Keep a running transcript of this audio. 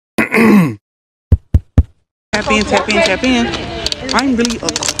Tap in, tap in, tap in. I'm really a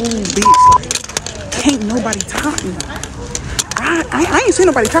cool bitch. Like, can't nobody top me. I ain't seen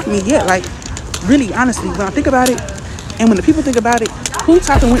nobody top me yet. Like, really, honestly, when I think about it, and when the people think about it, who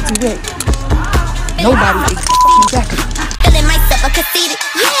top and went to yet? Nobody. Exactly. Feeling myself, I conceited.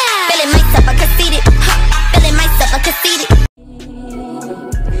 Yeah. Feeling myself, I conceited. Feeling myself, I conceited.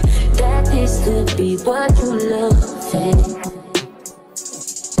 That this could be what you love.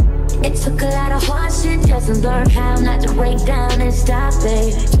 It took a lot of hard shit just to learn how not to break down and stop,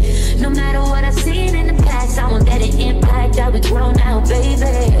 babe. No matter what I've seen in the past, I want that impact that we grow now, baby.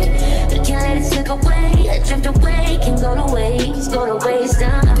 But can't let it slip away, drift away, can go to waste, I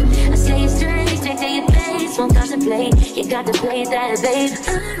say it straight to your face, won't contemplate. You got to play that, babe.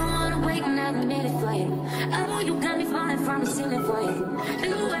 I don't wanna wait another minute for you. I know you got me falling from the ceiling for you.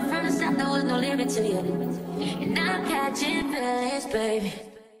 Knew right from the start there was no limit to you, and I'm catching feelings, baby.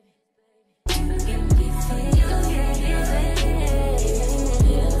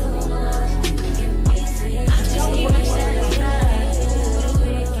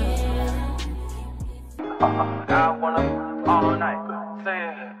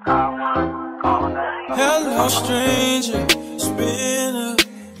 Hello, stranger. It's been a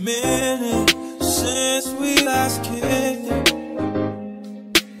minute since we last kicked it.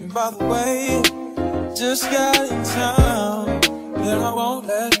 And by the way, just got in town, and I won't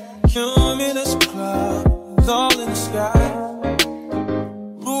let cumulus clouds all in the sky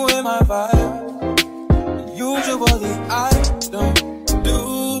ruin my vibe. And usually I don't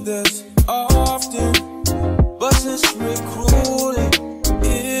do this often, but since recruiting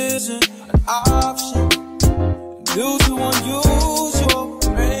isn't an option due to unusual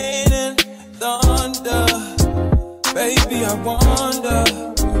rain and thunder, baby, I wonder,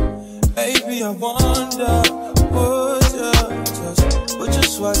 would you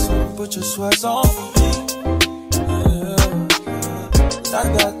just put your sweats on for me? Yeah. I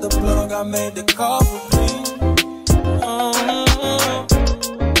got the plug, I made the call for me. I'm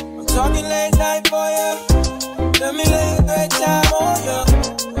talking late night for you. Let me lay a great time on you.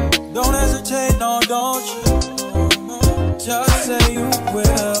 Don't hesitate, no, don't you? Just say you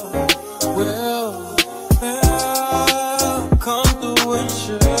will. Come through and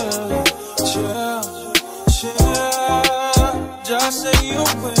chill. Just say you will.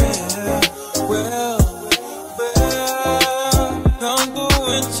 Come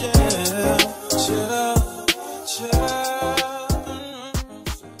through and chill.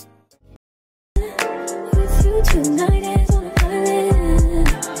 With you tonight is on an island.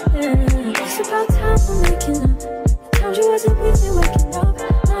 It's about time for making up. Found you wasn't with me waking up.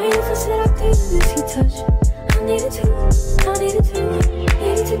 Now you for said I couldn't miss your touch. I needed to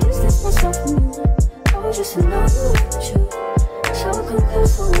distance myself from you. Oh, just to know you want you. So come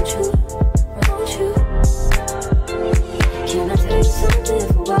close, won't you? Can I tell you something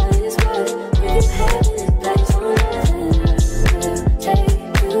for what it's worth? When you have it, that's on earth. Take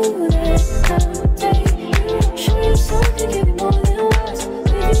you there, take you. Show you something, give you more than words.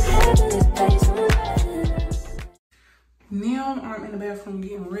 When you have it, that's on earth. Now I'm in the bathroom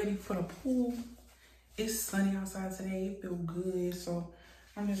getting ready for the pool. It's sunny outside today. It feels good, so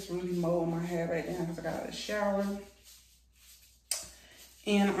I'm just really mowing my hair right now because I got out of the shower.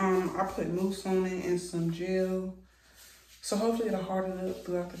 And I put mousse on it and some gel. So hopefully it'll harden up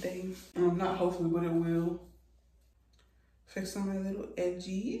throughout the day. Not hopefully, but it will. Fix some of my little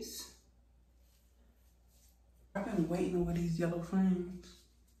edges. I've been waiting over these yellow frames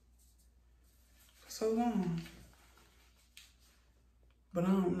for so long. But I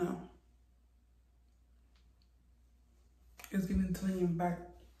don't know. It's giving clean back.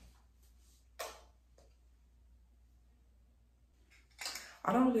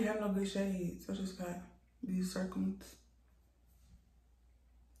 I don't really have no good shades. I just got these circles.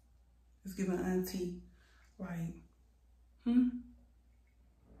 It's giving auntie, like,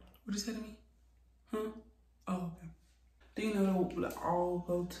 What you say to me? Oh, okay. Do you know that all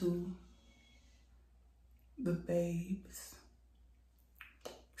go to the babes?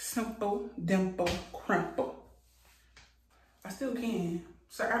 Simple, dimple, crumple. I still can.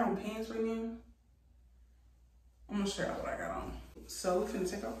 So I got on pants right now. I'm gonna show you what I got on. So we're finna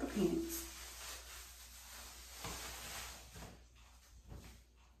take off the pants.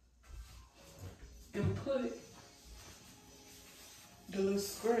 And put the little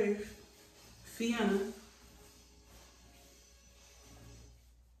scarf, Fiona.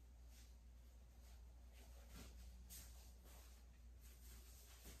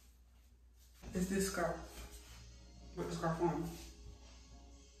 It's this scarf with the scarf on.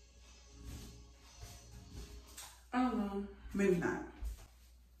 I don't know, maybe not.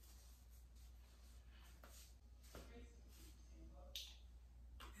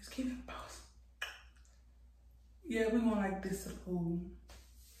 Yeah, we're going like this to the pool.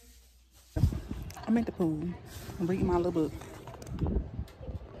 I'm at the pool. I'm reading my little book.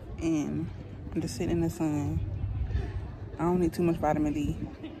 And I'm just sitting in the sun. I don't need too much vitamin D.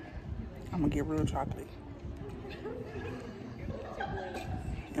 I'm gonna get real chocolate.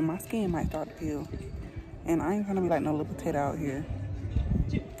 And my skin might start to peel. And I ain't trying to be like no little potato out here.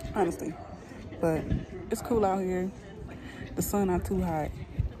 Honestly. But it's cool out here. The sun not too hot.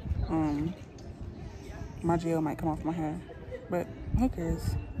 My gel might come off my hair. But who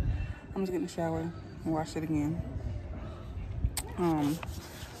cares? I'm just getting in the shower and wash it again.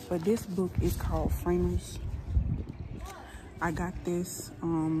 But this book is called Framers. I got this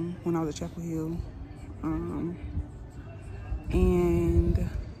when I was at Chapel Hill. And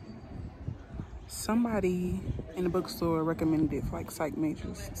somebody in the bookstore recommended it for like psych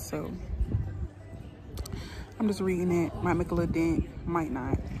majors. So I'm just reading it. Might make a little dent, might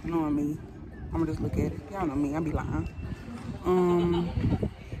not. You know what I mean? I'm gonna just look at it. Y'all know me, I be lying.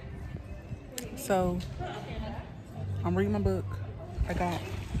 So I'm reading my book. I got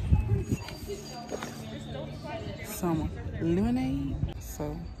some lemonade.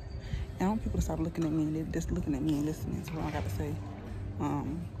 So I want people to stop looking at me and they're just looking at me and listening to what I got to say. I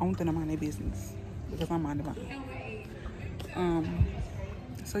want them to mind their business because I'm minding mine.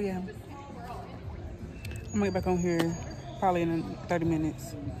 So yeah, I'm gonna get back on here probably in 30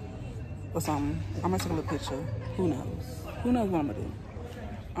 minutes or something. I'm gonna take a little picture. Who knows? Who knows what I'm gonna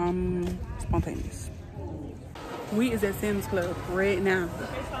do? Spontaneous. We is at Sam's Club right now.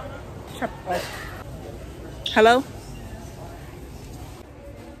 Hello?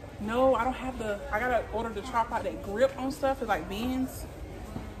 No, I don't have I gotta order the tripod that grip on stuff. It's like beans.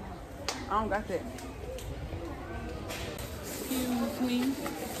 I don't got that. Excuse me.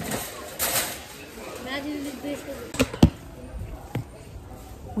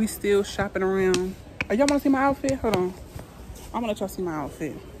 We still shopping around. Y'all wanna see my outfit? Hold on. I'm gonna let y'all see my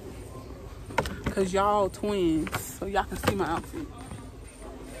outfit. Cause y'all twins, so y'all can see my outfit.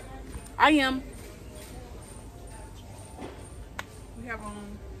 I am. We have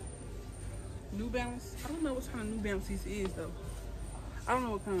New Balance. I don't know what kind of New Balance this is though. I don't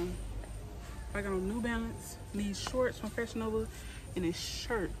know what kind. I got on New Balance, these shorts from Fashion Nova, and this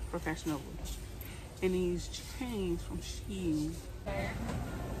shirt from Fashion Nova, and these chains from Shein.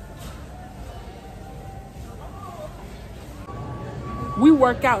 We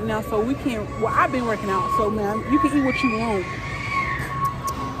work out now, so we can't. Well, I've been working out, so man, you can eat what you want.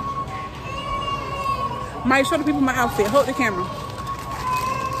 Might show the people my outfit. Hold the camera.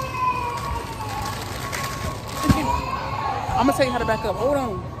 I'm gonna tell you how to back up. Hold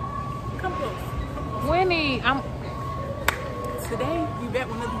on. Come close. Winnie, Today, you back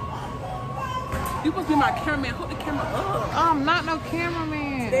with another. You supposed to be my cameraman. Hold the camera up. I'm not no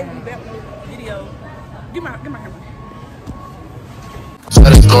cameraman. Today, we back with a video. Get my camera. Tell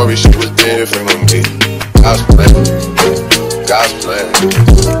the story, she was different with me. God's plan. God's plan.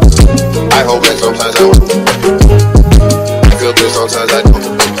 I hope that sometimes I won't. I feel good, sometimes I don't.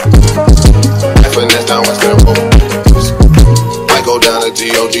 I finesse down West Tempo. I go down to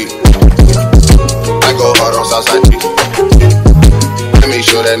G.O.G. I go hard on Southside G. Let me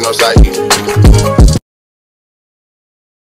show that Northside E.